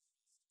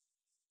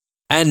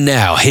And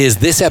now, here's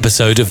this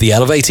episode of the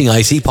Elevating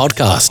IT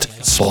podcast,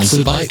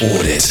 sponsored by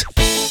Audit.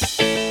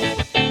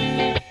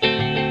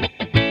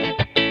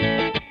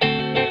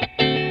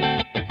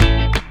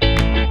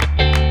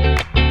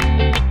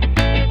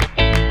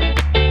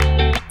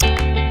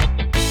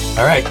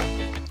 All right,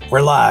 we're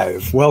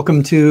live.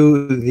 Welcome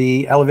to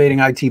the Elevating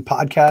IT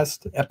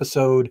podcast,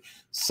 episode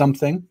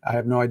something. I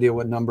have no idea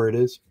what number it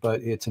is,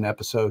 but it's an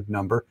episode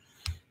number.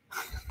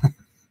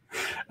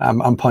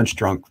 I'm punch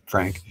drunk,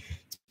 Frank.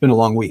 It's been a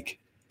long week.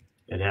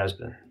 It has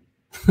been.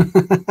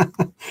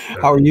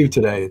 How are you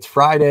today? It's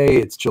Friday.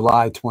 It's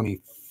July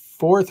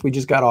 24th. We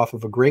just got off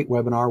of a great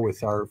webinar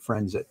with our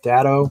friends at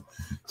Datto.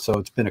 So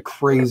it's been a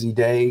crazy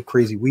day,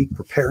 crazy week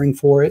preparing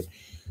for it.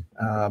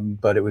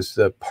 But it was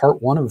the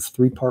part one of a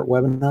three-part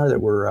webinar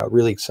that we're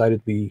really excited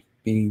to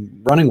be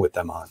running with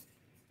them on.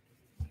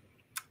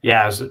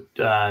 Yeah, I was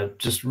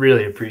just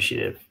really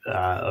appreciative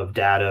of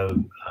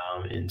Datto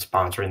in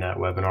sponsoring that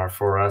webinar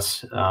for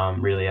us,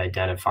 really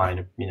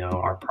identifying,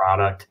 our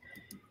product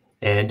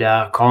and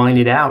calling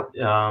it out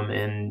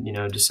and,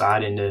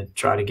 deciding to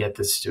try to get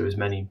this to as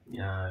many,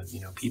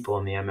 people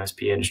in the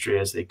MSP industry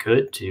as they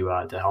could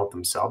to help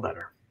them sell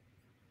better.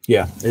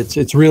 Yeah,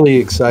 it's really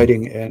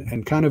exciting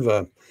and kind of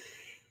a,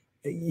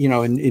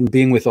 in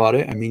being with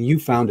Audit, I mean, you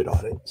founded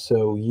Audit,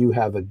 so you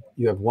have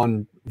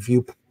one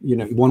view,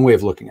 one way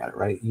of looking at it,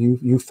 right?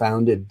 You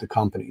founded the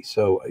company,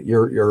 so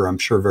you're I'm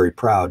sure very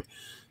proud.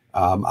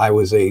 I'm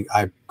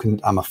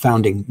a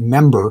founding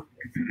member,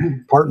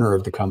 partner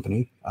of the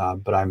company,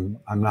 but I'm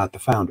not the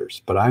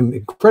founders. But I'm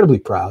incredibly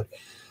proud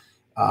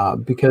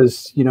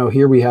because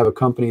here we have a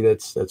company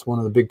that's one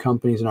of the big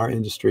companies in our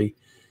industry,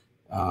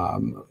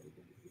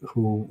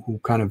 who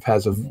kind of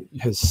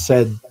has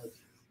said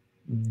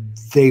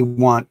they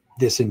want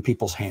this in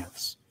people's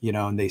hands,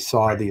 and they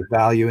saw the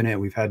value in it.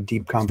 We've had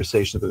deep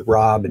conversations with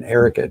Rob and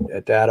Eric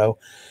at Datto,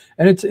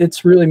 and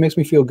it's really makes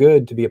me feel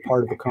good to be a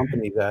part of a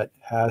company that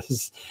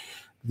has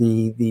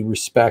the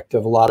respect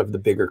of a lot of the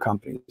bigger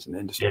companies in the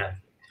industry.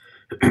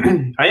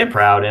 Yeah, I am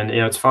proud, and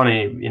it's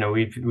funny.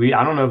 We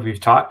I don't know if we've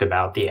talked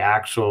about the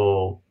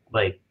actual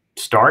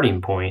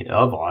starting point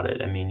of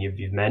Audit. I mean,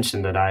 you've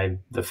mentioned that I'm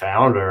the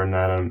founder and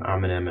that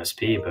I'm an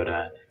MSP, but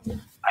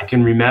I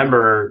can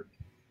remember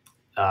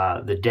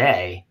the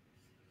day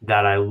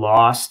that I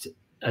lost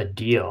a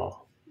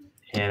deal,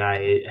 and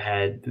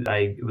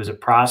it was a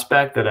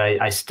prospect that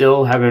I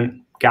still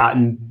haven't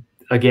gotten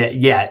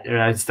yet,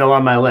 and it's still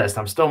on my list.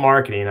 I'm still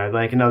marketing. I'd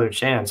like another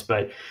chance,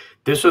 but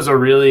this was a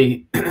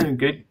really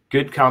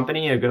good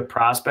company, a good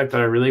prospect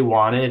that I really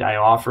wanted. I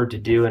offered to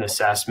do an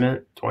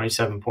assessment,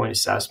 27-point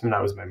assessment.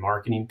 That was my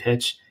marketing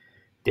pitch.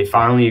 They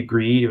finally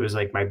agreed. It was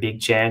like my big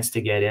chance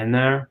to get in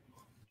there,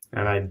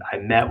 and I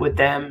met with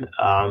them.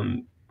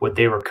 What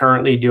they were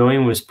currently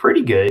doing was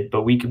pretty good,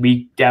 but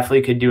we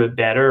definitely could do it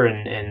better.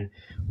 And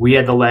we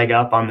had the leg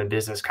up on the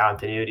business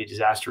continuity,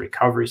 disaster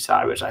recovery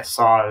side, which I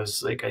saw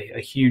as like a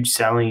huge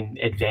selling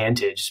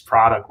advantage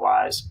product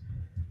wise.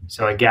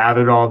 So I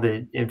gathered all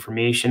the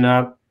information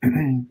up,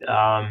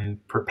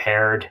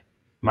 prepared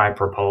my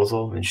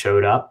proposal and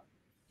showed up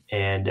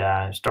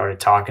and started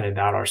talking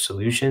about our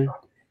solution.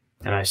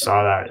 And I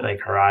saw that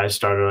her eyes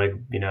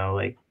started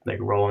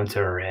roll into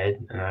her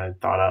head, and I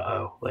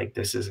thought,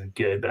 this isn't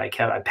good. But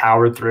I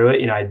powered through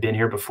it. I'd been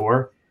here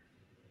before,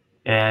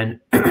 and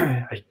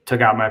I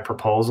took out my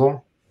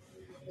proposal,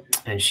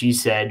 and she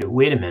said,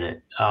 "Wait a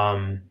minute,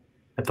 I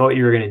thought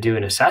you were going to do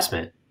an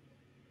assessment."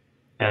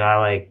 And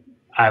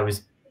I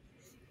was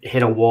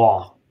hit a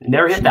wall.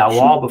 Never hit that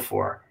wall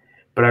before,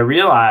 but I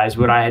realized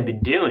what I had been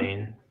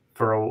doing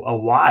for a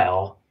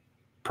while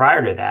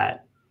prior to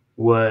that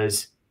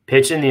was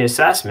pitching the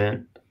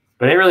assessment,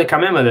 but I didn't really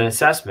come in with an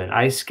assessment.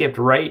 I skipped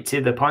right to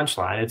the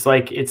punchline. It's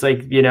like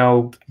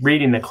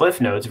reading the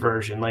Cliff Notes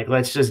version.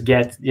 Let's just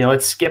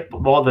let's skip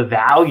all the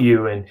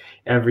value and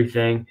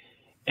everything.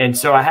 And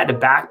so I had to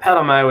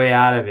backpedal my way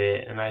out of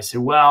it. And I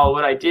said, well,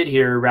 what I did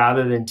here,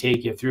 rather than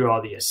take you through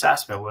all the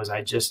assessment, was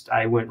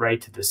I went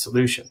right to the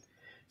solution.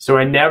 So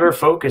I never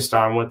focused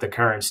on what the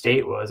current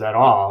state was at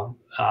all.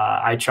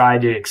 I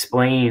tried to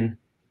explain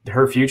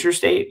her future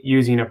state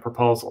using a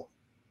proposal.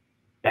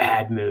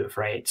 Bad move,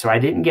 right? So I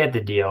didn't get the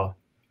deal,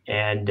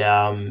 and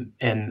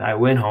I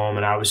went home,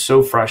 and I was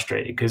so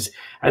frustrated because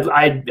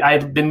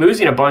I'd been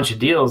losing a bunch of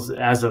deals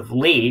as of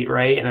late,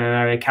 right? And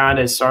I kind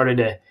of started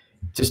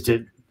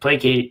to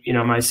placate,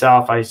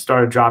 myself. I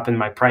started dropping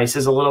my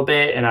prices a little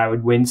bit, and I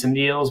would win some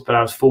deals, but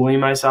I was fooling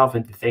myself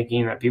into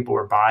thinking that people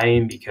were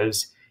buying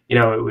because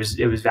it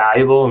was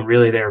valuable, and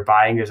really they were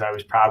buying because I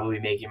was probably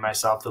making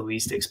myself the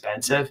least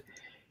expensive.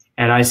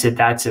 And I said,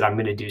 that's it. I'm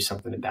going to do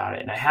something about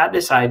it. And I had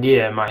this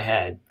idea in my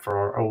head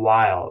for a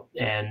while.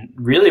 And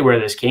really where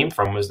this came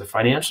from was the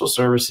financial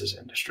services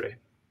industry.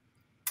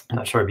 I'm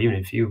not sure even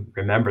if you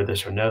remember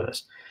this or know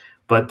this,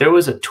 but there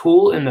was a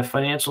tool in the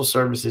financial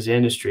services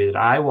industry that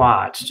I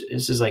watched.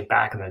 This is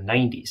back in the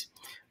 90s,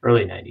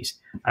 early 90s.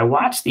 I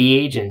watched the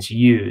agents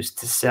use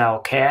to sell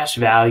cash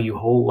value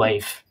whole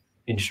life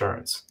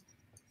insurance.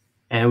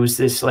 And it was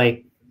this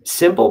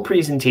simple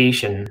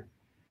presentation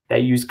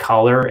that use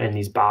color in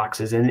these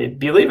boxes. And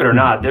believe it or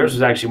not, theirs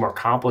was actually more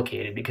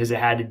complicated because you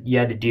had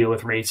to deal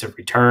with rates of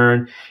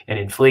return and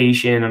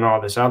inflation and all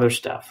this other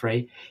stuff,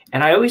 right?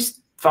 And I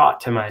always thought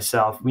to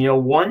myself,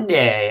 one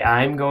day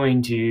I'm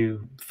going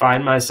to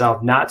find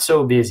myself not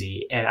so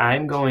busy, and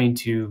I'm going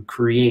to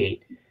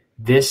create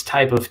this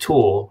type of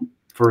tool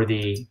for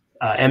the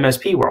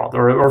MSP world,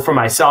 or for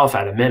myself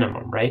at a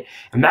minimum, right?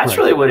 And that's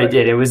really what it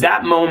did. It was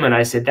that moment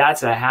I said,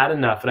 I had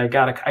enough. And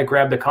I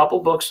grabbed a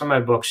couple books from my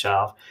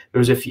bookshelf.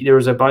 There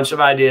was a bunch of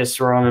ideas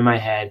swirling in my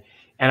head,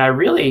 and I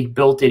really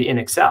built it in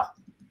Excel.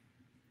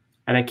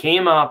 And I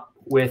came up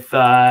with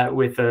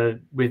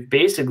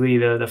basically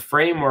the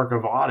framework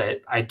of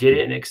audit. I did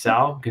it in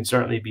Excel, can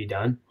certainly be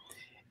done.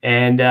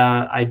 And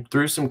I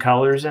threw some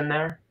colors in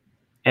there.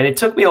 And it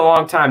took me a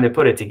long time to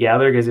put it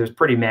together because it was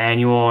pretty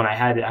manual, and I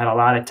had a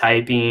lot of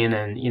typing,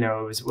 and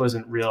it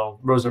wasn't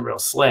real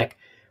slick.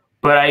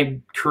 But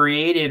I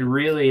created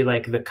really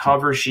like the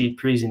cover sheet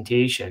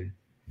presentation,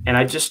 and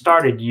I just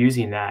started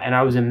using that, and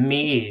I was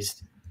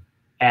amazed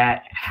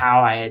at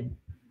how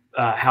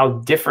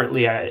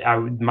differently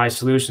my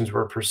solutions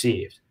were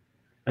perceived.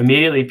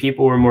 Immediately,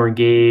 people were more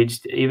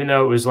engaged, even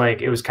though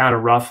it was kind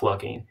of rough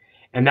looking.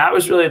 And that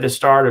was really the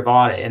start of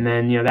audit. And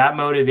then, that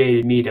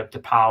motivated me to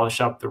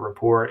polish up the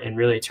report and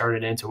really turn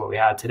it into what we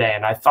had today.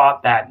 And I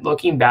thought that,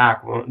 looking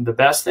back, the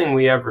best thing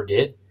we ever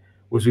did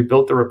was we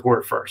built the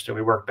report first, and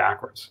we worked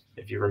backwards,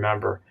 if you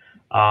remember.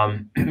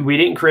 We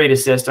didn't create a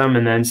system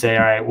and then say,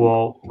 all right,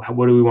 well,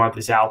 what do we want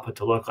this output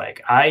to look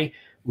like? I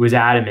was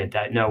adamant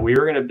that, no, we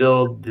were going to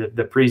build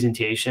the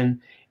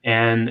presentation.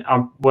 And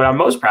what I'm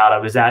most proud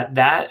of is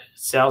that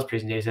sales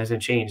presentation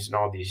hasn't changed in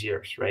all these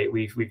years, right?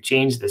 We've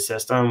changed the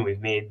system.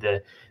 We've made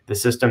the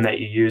system that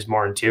you use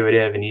more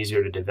intuitive and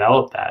easier to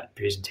develop that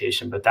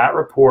presentation. But that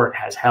report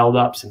has held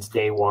up since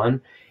day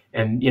one,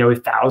 and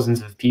with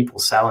thousands of people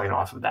selling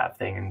off of that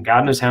thing, and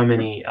God knows how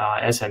many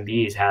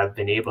SMBs have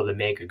been able to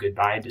make a good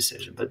buying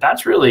decision. But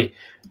that's really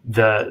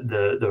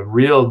the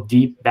real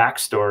deep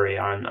backstory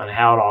on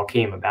how it all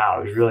came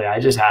about. It was really,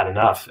 I just had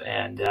enough,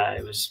 and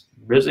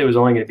originally it was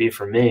only going to be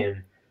for me, and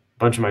a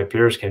bunch of my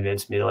peers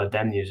convinced me to let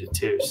them use it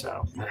too.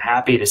 So I'm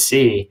happy to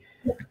see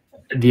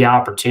the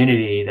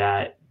opportunity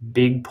that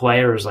big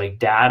players like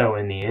Datto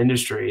in the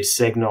industry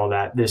signal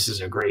that this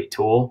is a great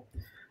tool.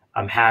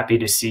 I'm happy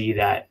to see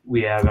that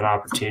we have an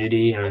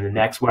opportunity in the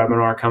next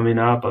webinar coming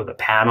up of the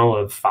panel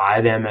of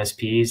 5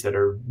 MSPs that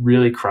are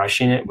really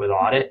crushing it with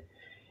audit.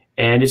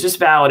 And it's just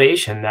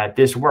validation that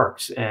this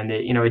works. And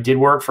it did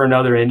work for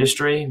another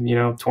industry,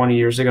 20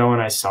 years ago when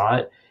I saw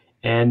it.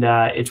 And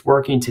it's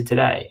working to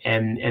today.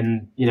 And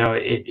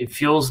it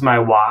fuels my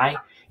why,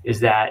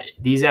 is that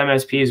these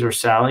MSPs are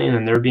selling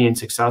and they're being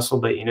successful,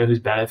 but who's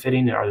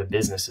benefiting are the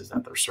businesses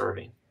that they're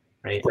serving,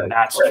 right? And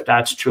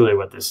that's truly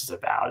what this is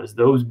about, is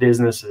those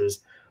businesses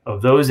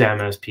of those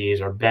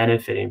MSPs are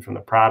benefiting from the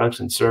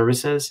products and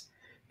services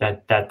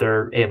that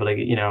they're able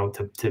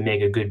to to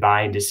make a good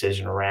buying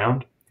decision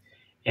around.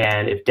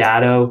 And if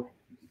Datto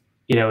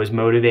is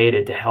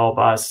motivated to help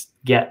us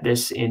get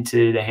this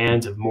into the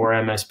hands of more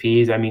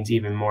MSPs, that means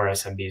even more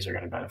SMBs are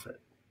going to benefit.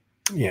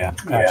 Yeah,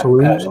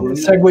 absolutely. It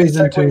segues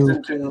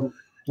into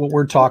what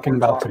we're talking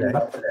about today,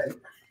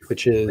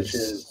 which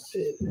is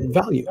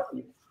value.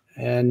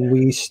 And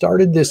we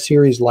started this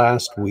series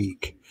last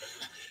week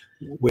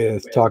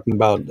with talking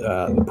about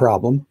the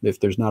problem. If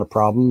there's not a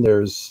problem,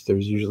 there's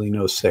usually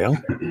no sale.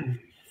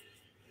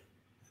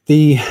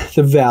 The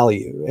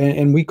value,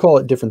 and we call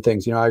it different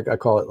things. I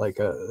call it like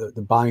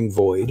the buying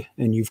void,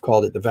 and you've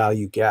called it the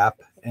value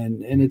gap.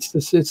 And it's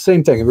the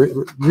same thing.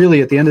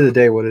 Really, at the end of the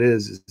day, what it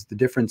is the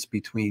difference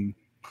between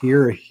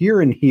here,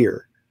 and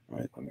here. All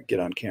right, let me get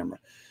on camera.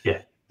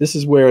 Yeah. This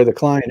is where the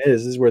client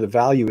is. This is where the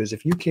value is.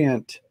 If you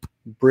can't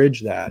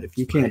bridge that, if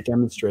you can't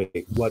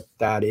demonstrate what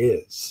that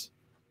is,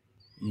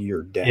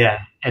 you're dead. Yeah.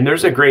 And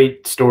there's a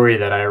great story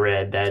that I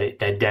read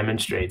that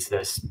demonstrates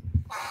this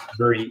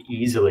very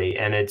easily.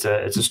 And it's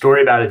a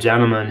story about a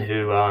gentleman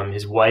who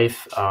his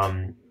wife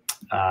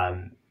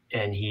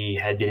and he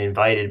had been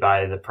invited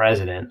by the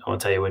president, I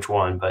won't tell you which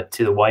one, but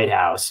to the White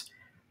House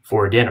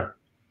for dinner.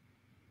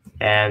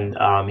 And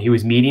he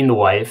was meeting the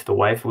wife. The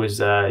wife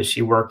was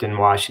she worked in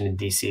Washington,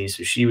 D.C.,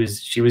 so she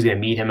was going to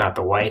meet him at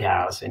the White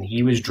House. And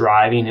he was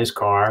driving his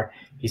car.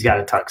 He's got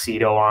a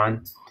tuxedo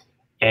on,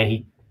 and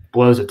he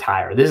blows a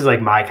tire. This is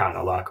like my kind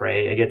of luck,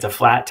 right? It gets a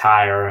flat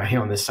tire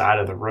on the side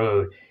of the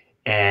road.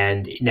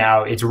 And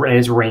now it's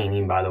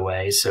raining, by the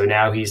way. So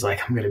now he's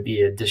like, I'm going to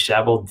be a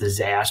disheveled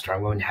disaster.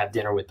 I'm going to have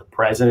dinner with the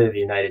president of the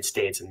United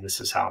States, and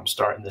this is how I'm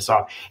starting this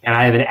off. And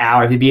I have an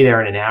hour to be there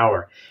in an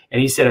hour.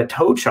 And he said a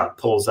tow truck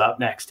pulls up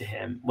next to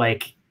him,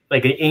 like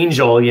an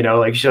angel,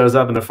 shows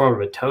up in the form of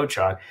a tow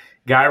truck.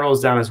 Guy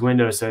rolls down his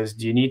window, says,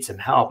 "Do you need some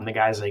help?" And the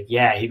guy's like,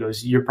 "Yeah." He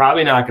goes, "You're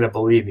probably not going to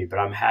believe me, but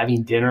I'm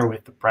having dinner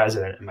with the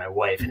president and my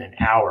wife in an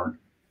hour,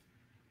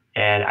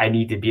 and I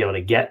need to be able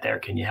to get there.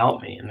 Can you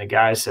help me?" And the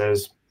guy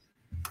says,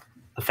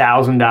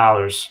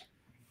 $1,000,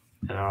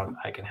 and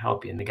I can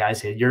help you. And the guy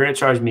said, "You're going to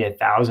charge me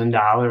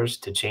 $1,000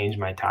 to change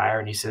my tire?"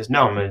 And he says,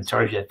 "No, I'm going to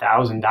charge you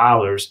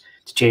 $1,000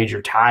 to change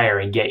your tire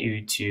and get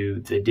you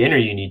to the dinner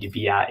you need to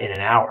be at in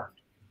an hour.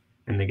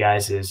 And the guy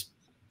says,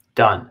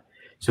 done.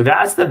 So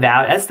that's the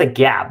value, that's the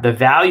gap, the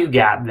value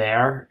gap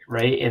there,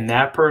 right? In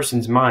that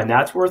person's mind,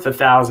 that's worth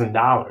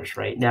 $1,000,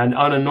 right? Now,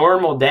 on a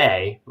normal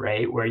day,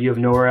 right, where you have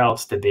nowhere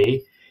else to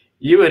be,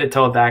 you would have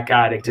told that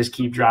guy to just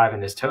keep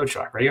driving his tow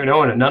truck, right?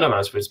 None of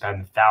us would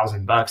spend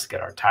 $1,000 to get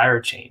our tire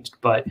changed.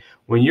 But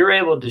when you're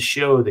able to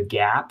show the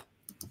gap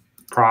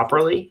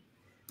properly,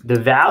 the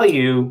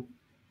value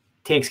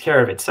takes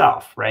care of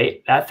itself,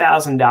 right? That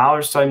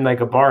 $1,000 seemed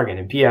like a bargain.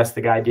 And P.S.,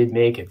 the guy did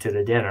make it to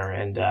the dinner,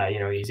 and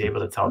he's able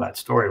to tell that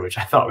story, which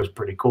I thought was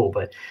pretty cool.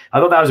 But I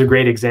thought that was a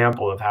great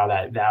example of how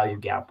that value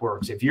gap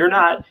works. If you're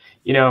not,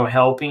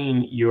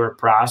 helping your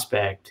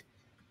prospect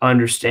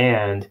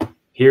understand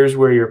here's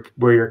where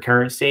your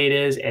current state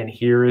is, and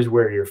here is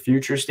where your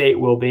future state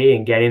will be,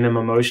 and getting them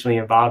emotionally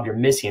involved, you're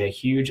missing a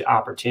huge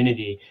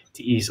opportunity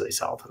to easily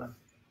sell to them.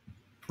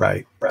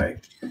 Right.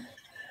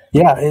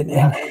 Yeah.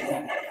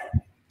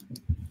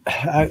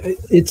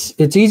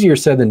 It's easier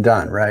said than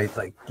done, right?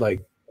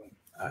 Like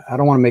I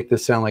don't want to make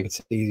this sound like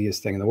it's the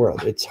easiest thing in the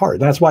world. It's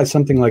hard. That's why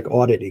something like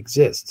audit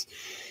exists.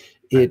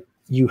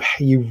 You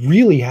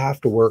really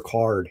have to work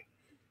hard.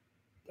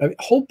 I mean,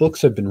 whole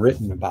books have been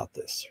written about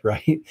this,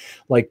 right?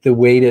 Like the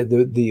way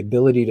the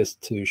ability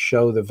to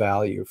show the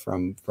value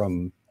from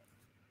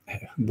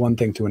one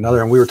thing to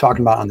another. And we were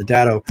talking about on the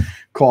Datto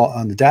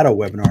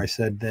webinar, I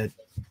said that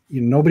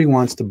nobody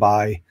wants to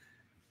buy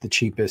the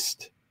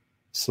cheapest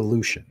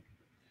solution.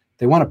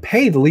 They want to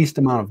pay the least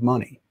amount of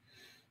money,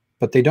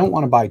 but they don't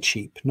want to buy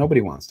cheap.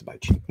 Nobody wants to buy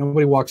cheap.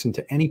 Nobody walks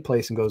into any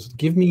place and goes,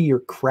 give me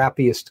your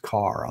crappiest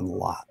car on the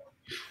lot.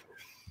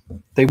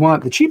 They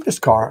want the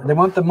cheapest car. They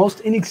want the most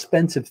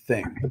inexpensive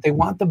thing, but they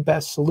want the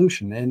best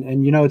solution.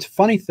 And it's a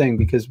funny thing,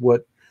 because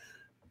what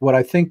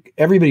I think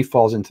everybody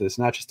falls into this,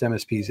 not just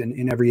MSPs,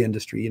 in every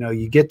industry.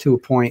 You get to a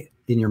point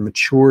in your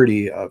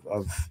maturity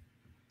of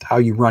how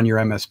you run your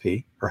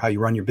MSP or how you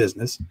run your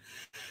business.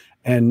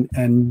 And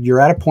you're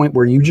at a point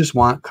where you just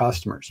want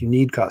customers. You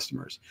need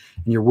customers,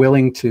 and you're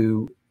willing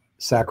to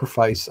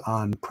sacrifice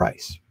on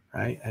price,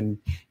 right? And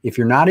if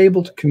you're not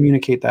able to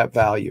communicate that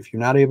value, if you're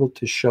not able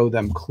to show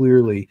them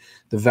clearly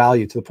the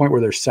value to the point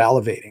where they're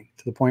salivating,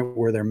 to the point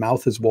where their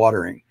mouth is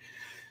watering,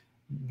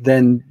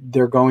 then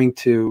they're going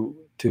to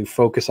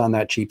focus on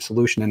that cheap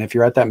solution. And if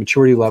you're at that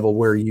maturity level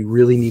where you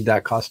really need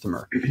that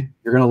customer,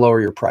 you're going to lower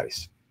your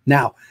price.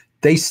 Now,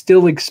 they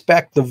still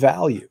expect the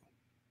value.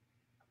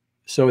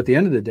 So at the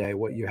end of the day,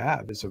 what you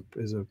have is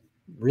a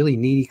really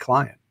needy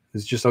client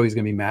who's just always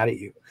going to be mad at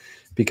you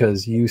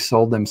because you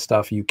sold them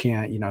stuff you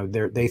can't.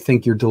 They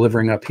think you're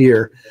delivering up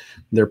here,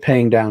 they're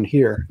paying down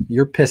here.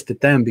 You're pissed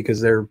at them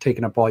because they're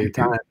taking up all your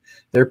time.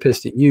 They're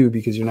pissed at you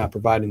because you're not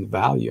providing the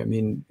value. I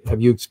mean, have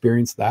you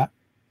experienced that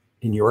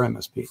in your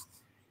MSP?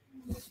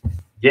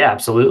 Yeah,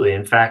 absolutely.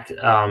 In fact,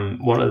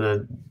 one of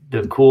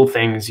the cool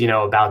things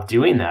about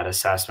doing that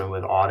assessment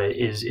with audit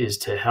is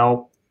to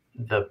help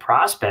the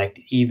prospect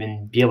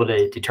even be able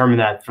to determine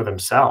that for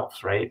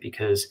themselves, right?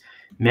 Because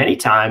many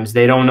times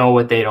they don't know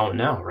what they don't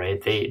know,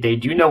 right? They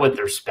do know what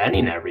they're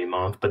spending every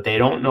month, but they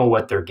don't know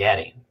what they're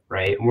getting,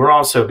 right? We're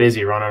all so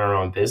busy running our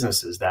own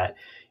businesses that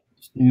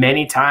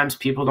many times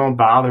people don't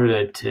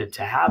bother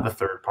to have a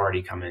third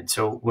party come in.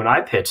 So when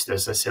I pitch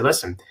this, I say,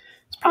 listen,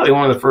 it's probably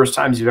one of the first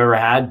times you've ever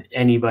had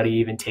anybody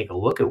even take a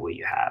look at what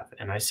you have.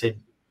 And I said,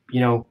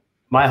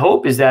 my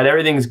hope is that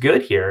everything's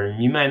good here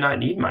and you might not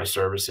need my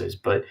services,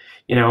 but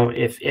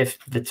if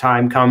the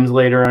time comes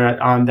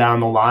later on down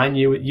the line,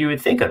 you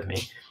would think of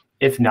me.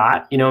 If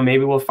not,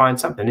 maybe we'll find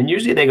something. And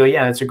usually they go,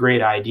 yeah, that's a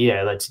great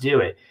idea. Let's do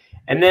it.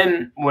 And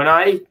then when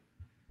I,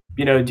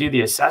 do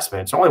the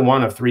assessment, it's only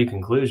one of three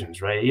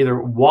conclusions, right?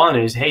 Either one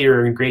is, hey,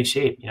 you're in great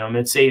shape.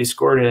 Let's say you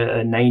scored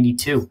a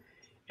 92.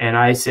 And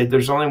I said,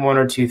 there's only one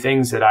or two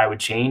things that I would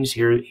change.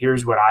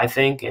 Here's what I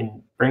think,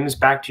 and bring this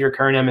back to your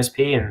current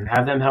MSP and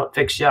have them help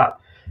fix you up.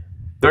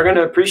 They're going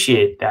to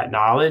appreciate that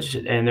knowledge,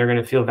 and they're going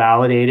to feel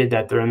validated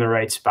that they're in the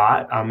right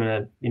spot. I'm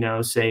going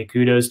to, say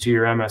kudos to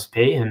your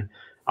MSP, and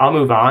I'll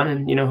move on.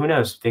 And, who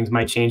knows, things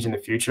might change in the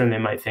future and they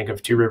might think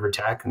of Two River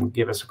Tech and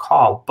give us a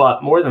call.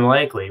 But more than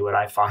likely, what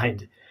I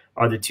find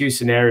are the two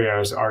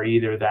scenarios are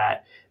either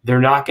that they're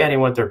not getting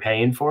what they're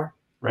paying for,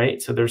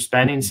 right? So they're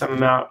spending some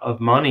amount of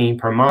money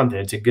per month,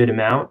 and it's a good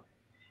amount.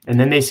 And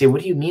then they say,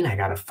 what do you mean I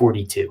got a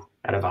 42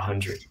 out of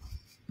 100?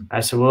 I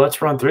said, well,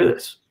 let's run through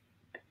this.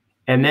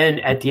 And then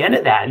at the end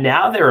of that,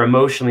 now they're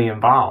emotionally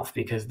involved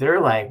because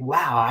they're like,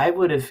 wow, I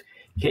would have,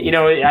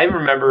 I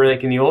remember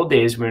like in the old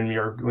days when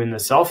the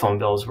cell phone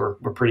bills were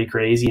pretty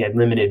crazy, you had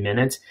limited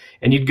minutes,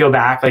 and you'd go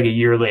back like a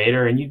year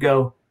later and you'd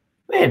go,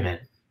 wait a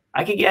minute,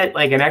 I could get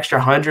like an extra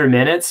 100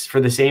 minutes for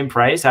the same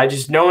price.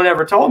 No one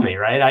ever told me,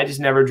 right? I just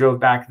never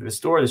drove back to the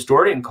store. The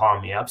store didn't call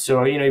me up.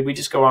 So, we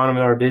just go on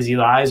with our busy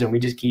lives and we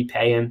just keep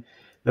paying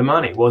the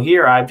money. Well,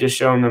 here I've just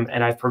shown them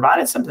and I've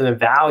provided something of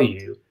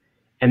value.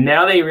 And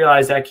now they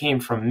realize that came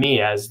from me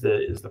as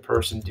the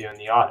person doing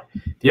the audit.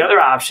 The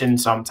other option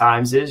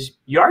sometimes is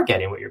you are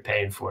getting what you're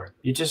paying for.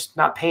 You're just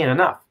not paying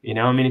enough.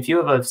 If you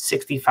have a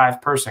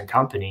 65-person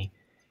company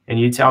and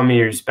you tell me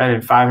you're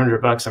spending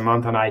 $500 a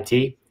month on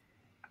IT,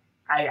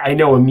 I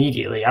know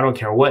immediately, I don't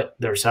care what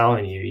they're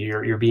selling you,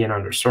 you're being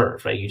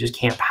underserved. Like, you just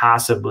can't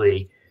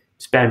possibly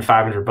spend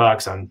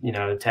 $500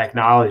 on,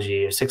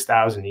 technology or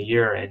 $6,000 a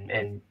year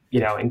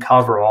and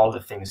cover all the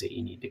things that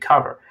you need to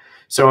cover.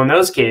 So in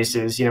those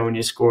cases, when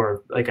you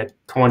score like a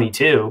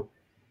 22,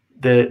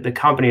 the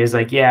company is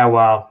like, yeah,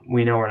 well,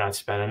 we know we're not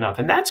spending enough.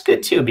 And that's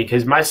good too,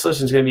 because my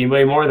solution is going to be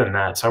way more than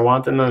that. So I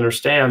want them to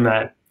understand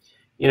that,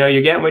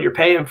 you're getting what you're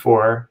paying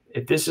for.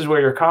 If this is where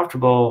you're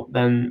comfortable,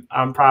 then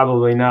I'm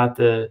probably not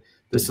the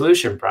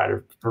solution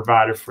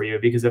provider for you,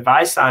 because if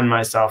I sign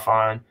myself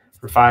on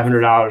for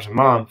 $500 a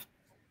month,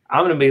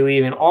 I'm going to be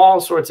leaving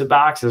all sorts of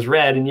boxes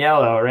red and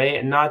yellow, right,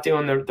 and not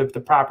doing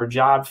the proper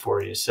job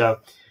for you. So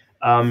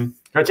can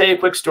I tell you a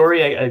quick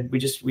story?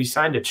 We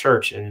signed a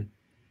church, and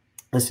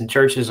listen,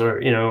 churches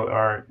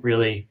are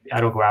really,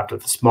 I don't go after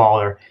the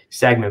smaller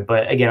segment,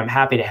 but again, I'm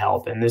happy to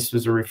help. And this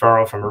was a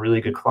referral from a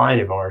really good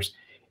client of ours,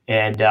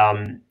 and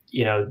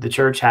the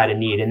church had a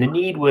need, and the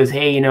need was,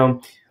 hey,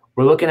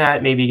 we're looking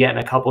at maybe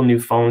getting a couple new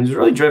phones,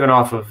 really driven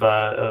off of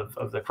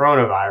the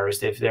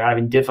coronavirus. If they're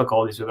having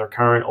difficulties with their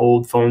current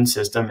old phone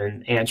system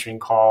and answering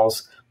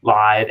calls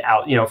live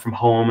out, from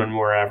home and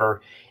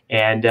wherever,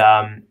 and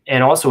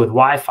also with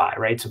Wi-Fi,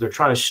 right? So they're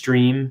trying to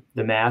stream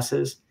the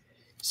masses.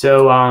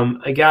 So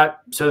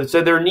so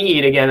their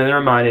need, again, in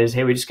their mind is,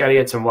 hey, we just got to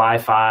get some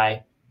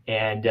Wi-Fi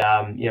and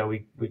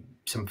we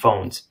some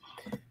phones.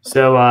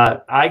 So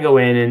I go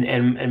in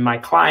and my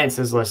client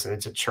says, listen,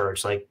 it's a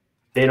church, like,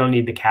 they don't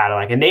need the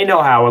Cadillac, and they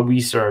know how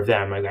we serve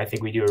them. Like, I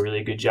think we do a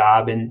really good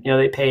job, and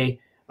they pay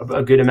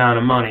a good amount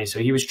of money. So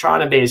he was trying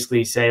to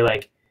basically say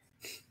like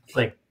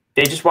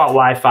they just want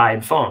Wi-Fi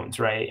and phones,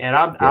 right? And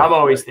I'm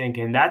always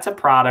thinking that's a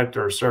product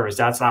or a service.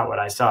 That's not what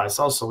I sell. I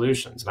sell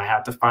solutions, and I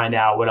have to find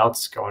out what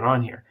else is going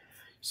on here.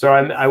 So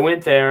I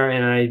went there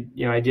and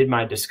I did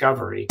my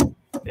discovery.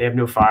 They have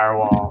no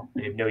firewall.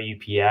 They have no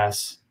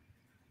UPS.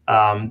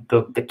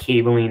 The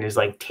cabling is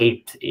like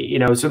taped, so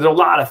there's a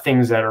lot of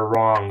things that are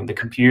wrong. The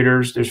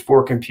computers, there's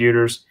 4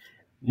 computers,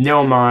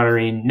 no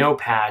monitoring, no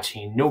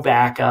patching, no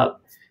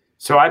backup.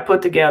 So I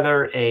put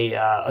together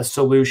a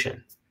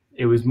solution.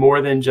 It was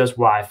more than just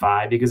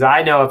Wi-Fi, because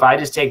I know if I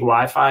just take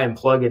Wi-Fi and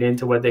plug it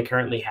into what they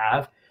currently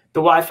have,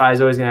 the Wi-Fi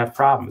is always going to have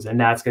problems, and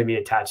that's going to be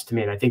attached to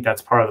me. And I think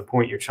that's part of the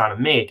point you're trying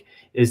to make,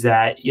 is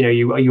that,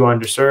 you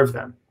underserve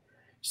them.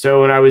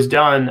 So when I was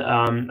done,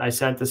 I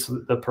sent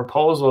the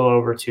proposal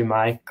over to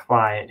my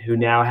client, who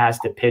now has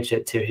to pitch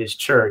it to his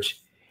church.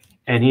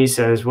 And he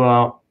says,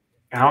 well,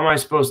 how am I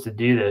supposed to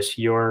do this?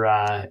 You're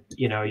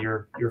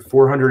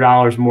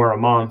 $400 more a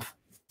month,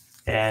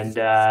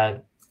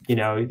 and,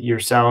 you're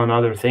selling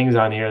other things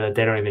on here that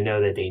they don't even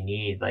know that they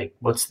need. Like,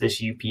 what's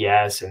this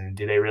UPS, and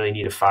do they really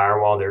need a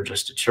firewall? They're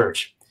just a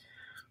church.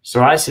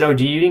 So I said,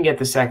 you didn't get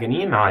the second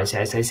email. I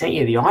said, I sent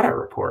you the audit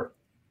report.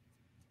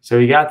 So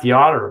he got the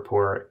audit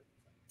report.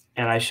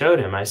 And I showed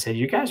him, I said,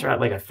 you guys are at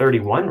like a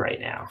 31 right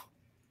now.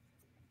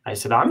 I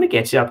said, I'm going to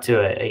get you up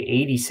to a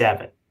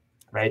 87,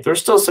 right?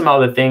 There's still some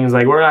other things,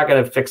 like, we're not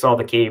going to fix all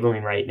the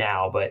cabling right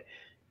now, but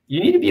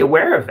you need to be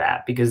aware of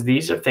that, because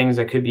these are things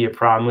that could be a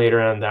problem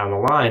later on down the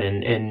line.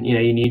 And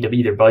you need to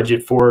either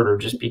budget for it or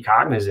just be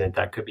cognizant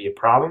that could be a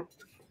problem.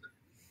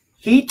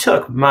 He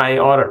took my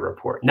audit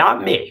report,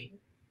 not me.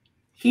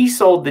 He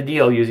sold the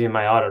deal using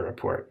my audit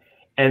report,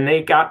 and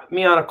they got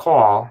me on a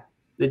call.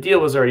 The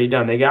deal was already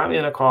done. They got me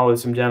on a call with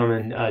some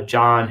gentleman,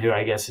 John, who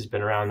I guess has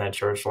been around that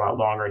church a lot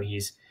longer, and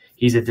he's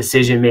a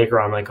decision maker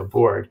on like a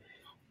board.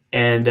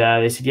 And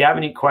they said, do you have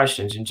any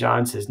questions? And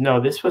John says, no,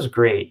 this was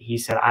great. He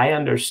said, I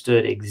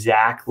understood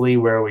exactly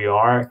where we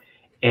are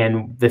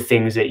and the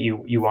things that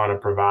you want to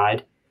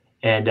provide.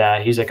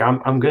 And he's like,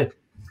 I'm good.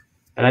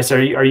 And I said,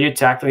 are you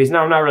technical? He's, no,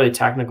 I'm not really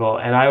technical.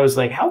 And I was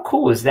like, how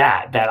cool is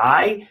that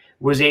I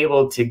was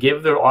able to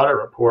give the audit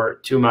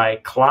report to my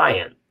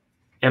client,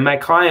 and my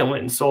client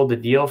went and sold the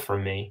deal for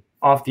me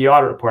off the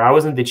audit report. I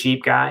wasn't the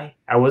cheap guy.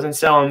 I wasn't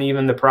selling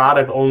even the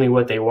product, only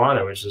what they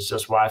wanted, which was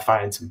just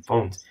Wi-Fi and some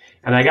phones.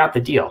 And I got the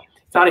deal.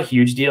 It's not a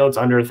huge deal. It's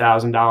under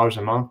 $1,000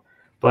 a month.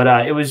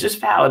 But it was just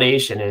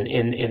validation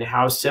in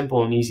how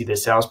simple and easy the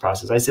sales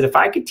process. I said, if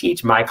I could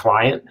teach my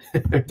client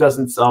who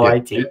doesn't sell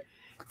IT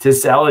to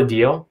sell a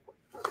deal,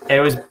 and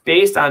it was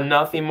based on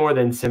nothing more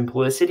than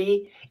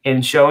simplicity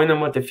and showing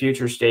them what the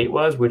future state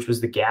was, which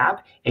was the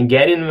gap, and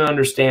getting them to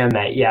understand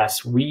that,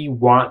 yes, we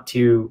want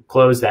to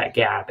close that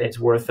gap. It's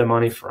worth the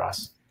money for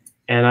us.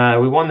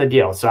 And we won the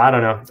deal. So I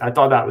don't know. I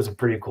thought that was a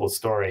pretty cool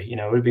story. It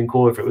would have been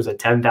cool if it was a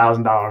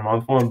 $10,000 a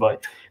month one,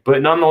 but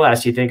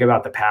nonetheless, you think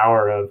about the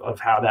power of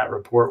how that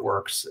report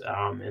works,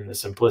 and the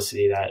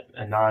simplicity that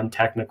a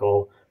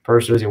non-technical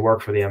person who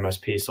worked for the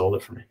MSP sold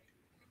it for me.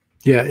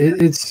 Yeah,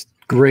 it's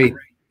great.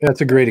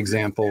 That's a great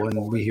example.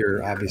 And we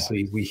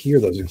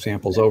hear those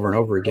examples over and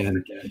over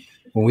again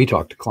when we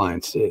talk to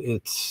clients.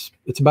 It's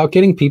about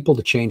getting people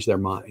to change their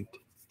mind,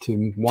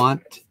 to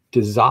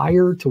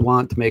desire to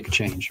want to make a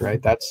change, right?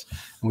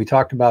 We're going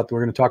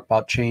to talk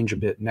about change a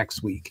bit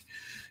next week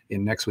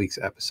in next week's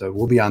episode.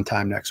 We'll be on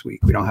time next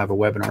week. We don't have a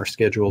webinar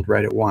scheduled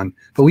right at 1,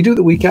 but we do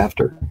the week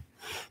after.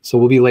 So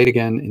we'll be late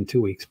again in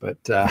 2 weeks, but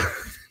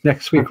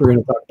next week we're going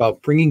to talk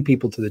about bringing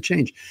people to the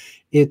change.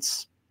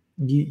 It's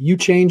you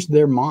change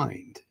their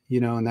mind,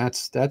 and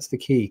that's the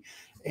key.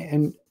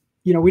 And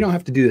we don't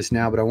have to do this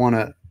now, but I want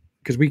to,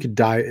 because we could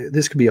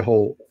this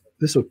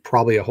was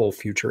probably a whole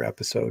future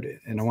episode,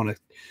 and I want to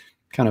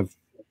kind of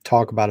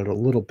talk about it a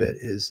little bit,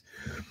 is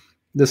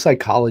the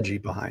psychology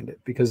behind it,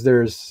 because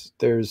there's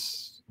a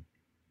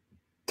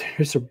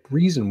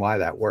reason why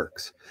that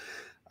works.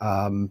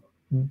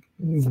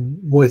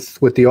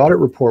 With the audit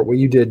report, what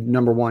you did,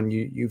 number one,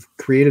 you've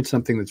created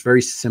something that's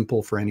very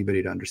simple for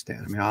anybody to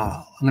understand. I mean,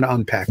 I'm going to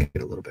unpack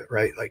it a little bit,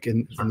 right? Like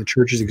in the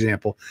church's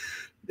example,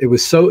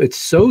 it's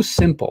so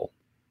simple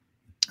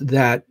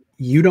that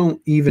you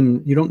don't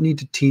need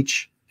to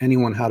teach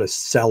anyone how to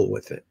sell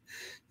with it.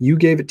 You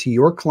gave it to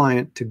your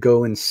client to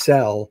go and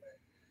sell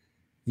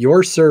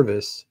your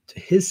service to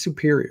his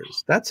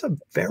superiors. That's a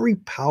very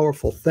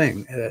powerful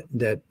thing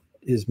that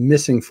is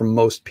missing from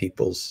most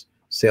people's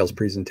sales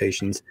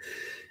presentations,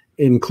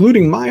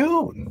 including my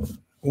own.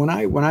 When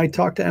I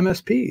talk to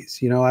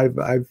MSPs,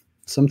 I've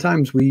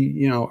sometimes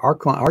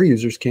our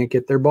users can't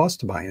get their boss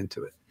to buy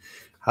into it.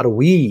 How do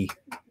we,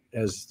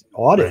 as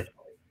audit,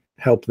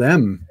 help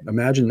them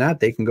imagine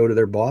that they can go to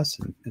their boss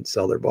and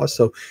sell their boss?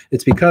 So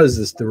it's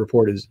because the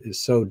report is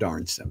so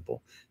darn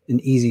simple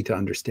and easy to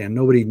understand.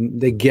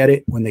 They get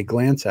it when they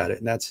glance at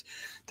it. And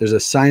there's a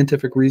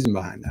scientific reason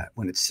behind that.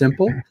 When it's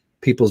simple,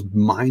 people's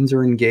minds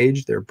are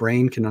engaged, their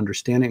brain can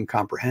understand it and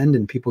comprehend,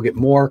 and people get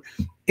more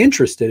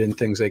interested in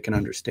things they can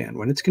understand.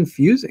 When it's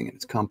confusing and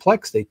it's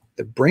complex, the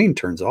brain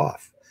turns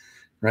off,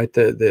 right?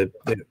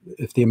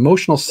 If the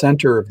emotional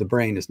center of the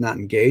brain is not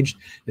engaged,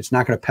 it's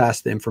not going to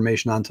pass the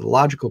information on to the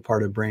logical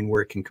part of the brain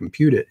where it can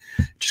compute it.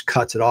 It just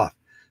cuts it off.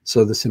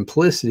 So the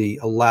simplicity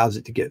allows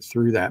it to get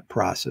through that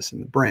process in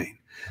the brain.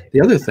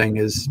 The other thing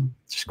is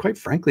just, quite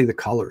frankly, the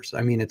colors.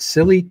 I mean, it's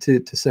silly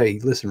to say,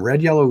 listen,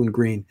 red, yellow, and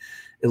green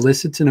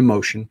elicits an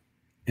emotion.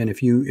 And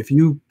if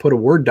you put a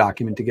Word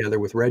document together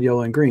with red,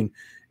 yellow, and green,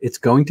 it's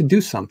going to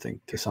do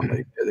something to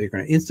somebody. They're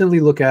going to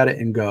instantly look at it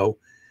and go,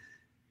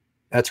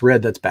 that's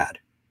red, that's bad.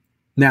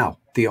 Now,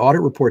 the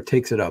audit report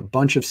takes it a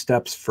bunch of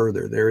steps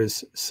further. There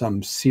is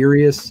some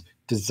serious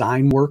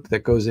design work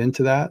that goes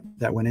into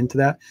that went into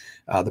that.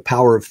 The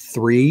power of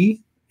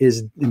three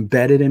is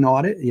embedded in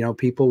audit.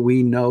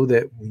 We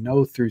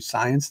know through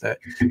science that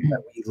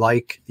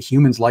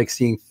humans like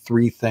seeing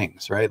three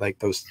things, right? Like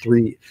those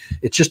three,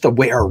 it's just the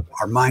way our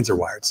minds are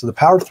wired. So the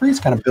power of three is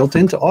kind of built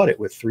into audit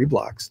with 3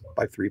 blocks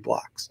by 3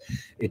 blocks.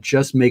 It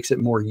just makes it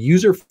more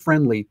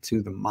user-friendly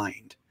to the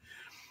mind.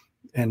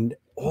 And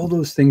all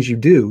those things you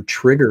do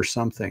trigger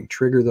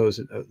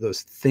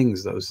those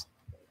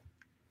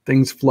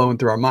things flowing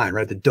through our mind,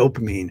 right? The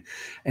dopamine,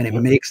 and it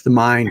makes the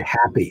mind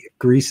happy. It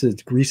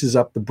greases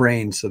up the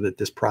brain so that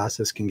this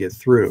process can get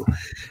through.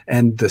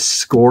 And the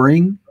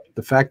scoring,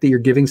 the fact that you're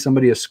giving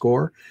somebody a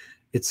score,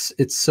 it's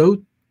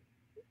so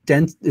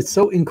dense, it's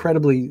so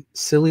incredibly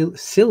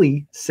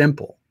silly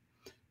simple.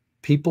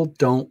 People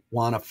don't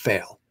want to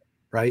fail,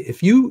 right?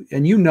 If you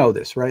know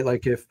this, right?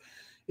 Like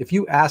if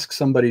you ask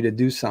somebody to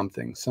do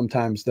something,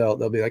 sometimes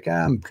they'll be like,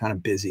 I'm kind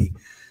of busy.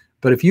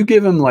 But if you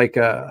give them like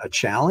a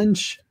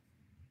challenge,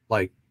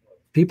 like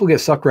people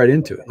get sucked right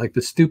into it. Like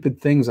the stupid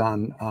things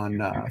on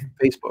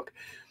Facebook.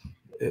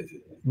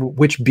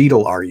 Which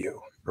Beatle are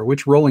you? Or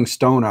which Rolling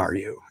Stone are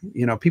you?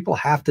 People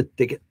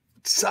they get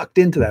sucked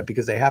into that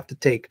because they have to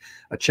take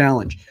a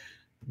challenge.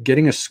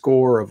 Getting a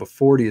score of a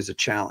 40 is a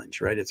challenge,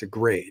 right? It's a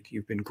grade.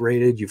 You've been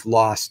graded, you've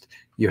lost,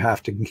 you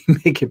have to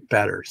make it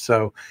better.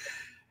 So,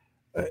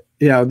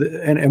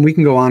 and we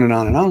can go on and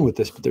on and on with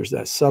this, but there's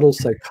that subtle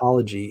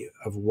psychology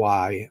of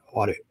why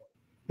audit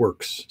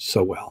works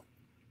so well.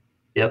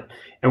 Yep.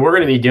 And we're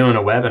going to be doing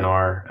a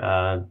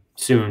webinar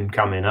soon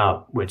coming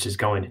up, which is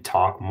going to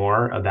talk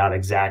more about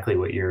exactly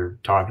what you're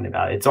talking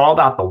about. It's all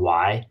about the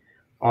why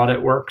audit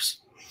works.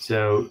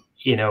 So,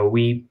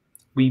 we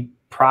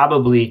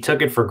probably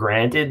took it for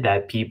granted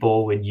that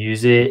people would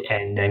use it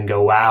and then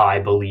go, wow, I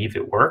believe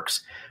it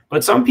works.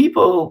 But some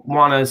people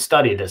want to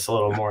study this a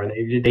little more.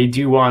 They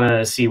do want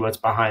to see what's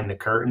behind the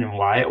curtain and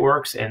why it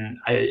works. And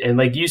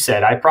like you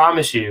said, I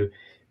promise you,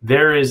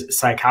 there is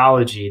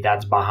psychology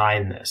that's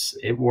behind this.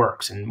 It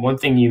works. And one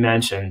thing you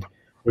mentioned,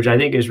 which I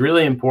think is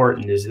really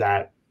important, is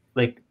that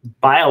like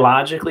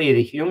biologically,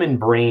 the human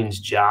brain's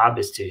job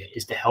is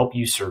to help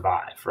you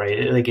survive,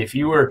 right? Like if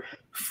you were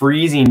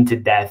freezing to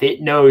death,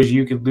 it knows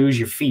you could lose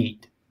your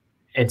feet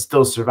and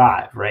still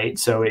survive, right?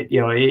 So it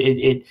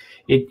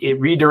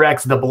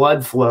redirects the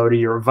blood flow to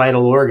your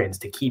vital organs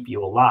to keep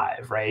you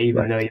alive, right?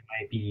 Even though you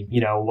might be,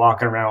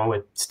 walking around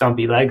with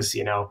stumpy legs,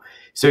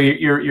 So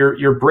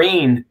your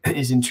brain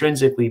is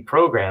intrinsically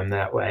programmed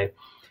that way.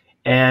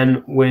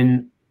 And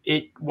when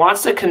it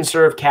wants to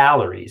conserve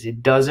calories,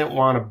 it doesn't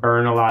want to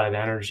burn a lot of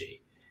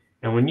energy.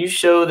 And when you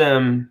show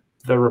them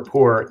the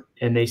report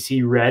and they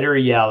see red or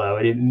yellow,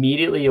 it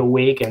immediately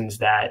awakens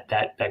that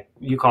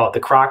you call it the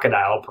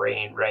crocodile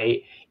brain,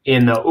 right?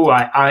 In the,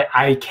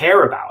 I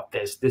care about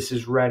this. This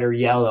is red or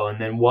yellow.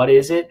 And then what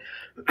is it?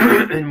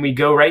 And we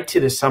go right to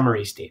the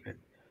summary statement.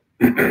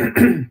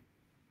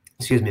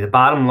 excuse me, the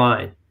bottom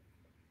line.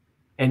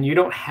 And you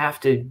don't have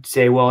to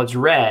say, well, it's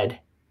red.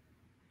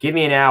 Give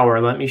me an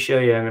hour. Let me show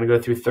you. I'm going to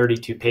go through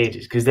 32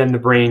 pages, because then the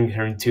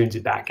brain tunes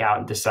it back out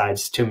and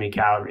decides too many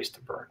calories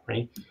to burn,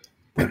 right?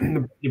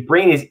 The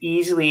brain is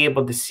easily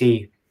able to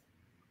see,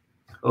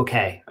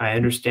 okay, I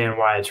understand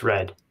why it's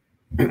red.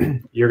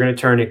 You're going to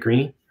turn it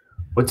green.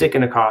 What's it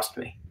going to cost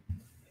me?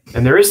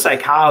 And there is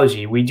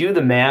psychology. We do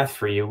the math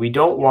for you. We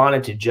don't want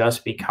it to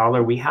just be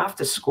color. We have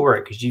to score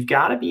it, because you've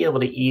got to be able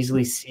to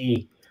easily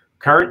see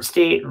current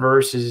state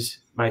versus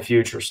my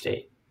future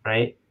state,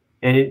 right?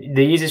 And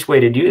the easiest way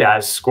to do that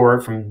is score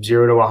it from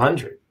 0 to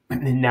 100.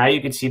 And now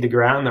you can see the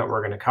ground that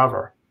we're going to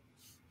cover.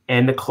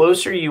 And the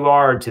closer you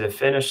are to the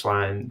finish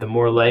line, the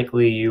more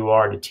likely you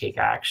are to take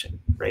action,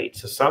 right?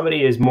 So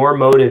somebody is more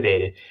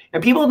motivated.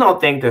 And people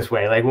don't think this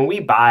way. Like when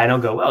we buy, I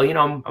don't go, well,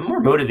 I'm more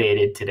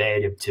motivated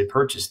today to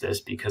purchase this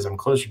because I'm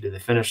closer to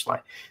the finish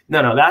line.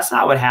 No, that's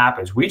not what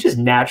happens. We just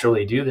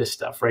naturally do this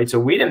stuff, right? So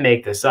we didn't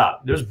make this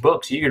up. There's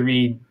books. You could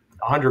read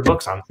 100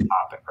 books on the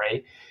topic,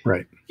 right?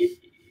 Right.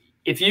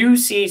 If you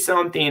see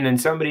something and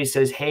somebody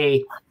says,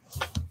 hey,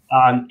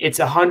 it's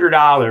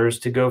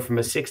 $100 to go from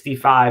a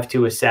 65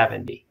 to a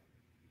 70,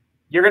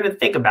 you're going to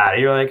think about it.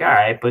 You're like, all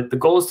right, but the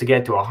goal is to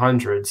get to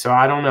 100. So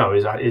I don't know,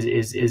 is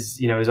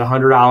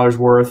 $100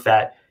 worth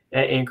that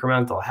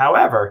incremental?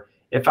 However,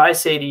 if I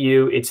say to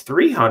you, it's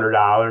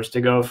 $300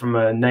 to go from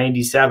a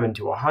 97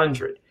 to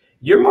 100,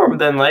 you're more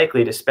than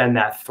likely to spend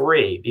that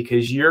 $3,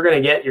 because you're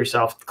going to get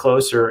yourself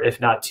closer,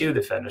 if not to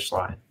the finish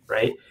line,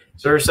 right?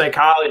 So there's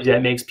psychology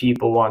that makes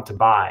people want to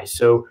buy.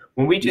 So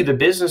when we do the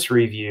business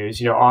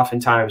reviews,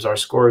 oftentimes our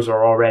scores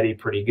are already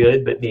pretty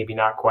good, but maybe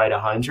not quite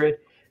 100.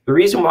 The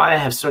reason why I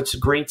have such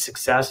great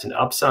success in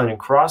upselling and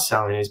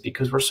cross-selling is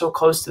because we're so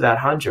close to that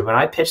 100. When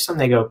I pitch them,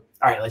 they go,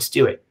 all right, let's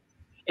do it.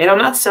 And I'm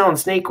not selling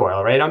snake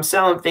oil, right? I'm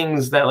selling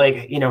things that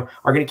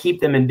are going to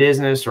keep them in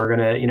business, or going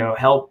to,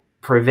 help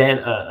prevent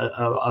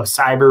a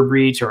cyber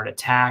breach or an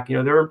attack.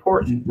 They're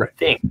important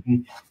things.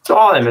 And so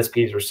all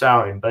MSPs are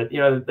selling. But,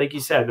 like you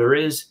said,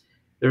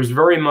 there's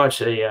very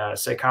much a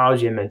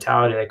psychology and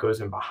mentality that goes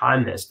in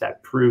behind this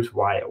that proves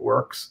why it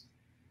works.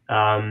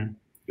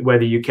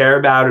 Whether you care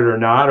about it or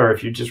not, or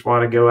if you just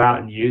want to go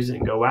out and use it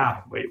and go,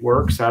 wow, it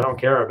works. I don't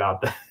care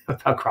about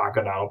about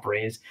crocodile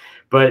brains.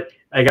 But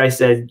like I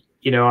said,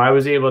 I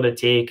was able to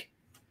take,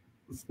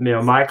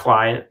 my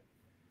client,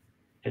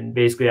 and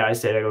basically I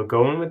said, I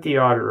go in with the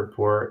audit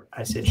report.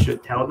 I said,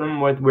 tell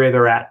them where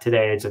they're at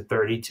today. It's a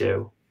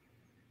 32,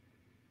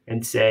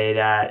 and say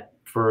that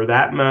for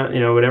that month,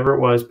 whatever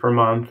it was per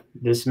month,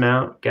 this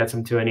amount gets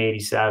them to an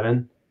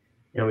 87.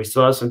 And we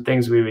still have some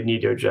things we would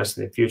need to adjust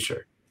in the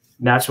future.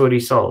 And that's what he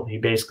sold. He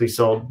basically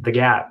sold the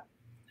gap,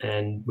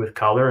 and with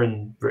color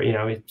and,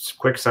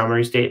 quick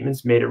summary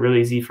statements, made it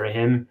really easy for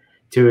him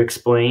to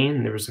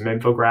explain. There was some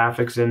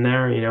infographics in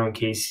there, in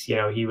case,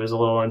 he was a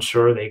little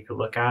unsure, they could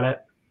look at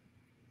it.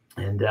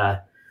 And,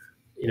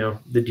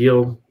 the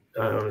deal,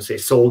 I don't want to say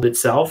sold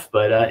itself,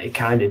 but it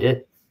kind of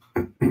did.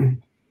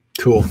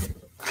 Cool.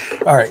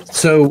 All right.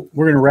 So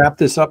we're going to wrap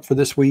this up for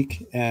this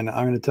week. And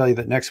I'm going to tell you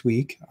that next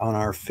week on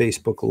our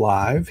Facebook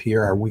Live,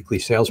 here, our weekly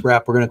sales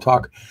wrap, we're going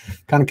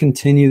to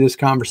continue this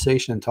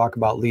conversation and talk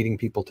about leading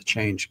people to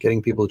change,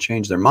 getting people to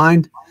change their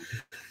mind,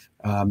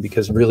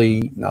 because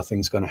really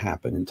nothing's going to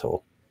happen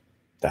until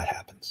that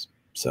happens.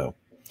 So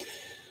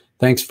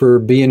thanks for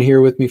being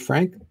here with me,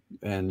 Frank.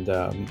 And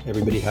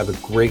everybody have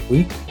a great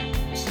week.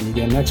 See you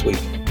again next week.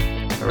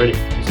 Alrighty.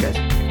 Thanks,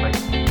 guys.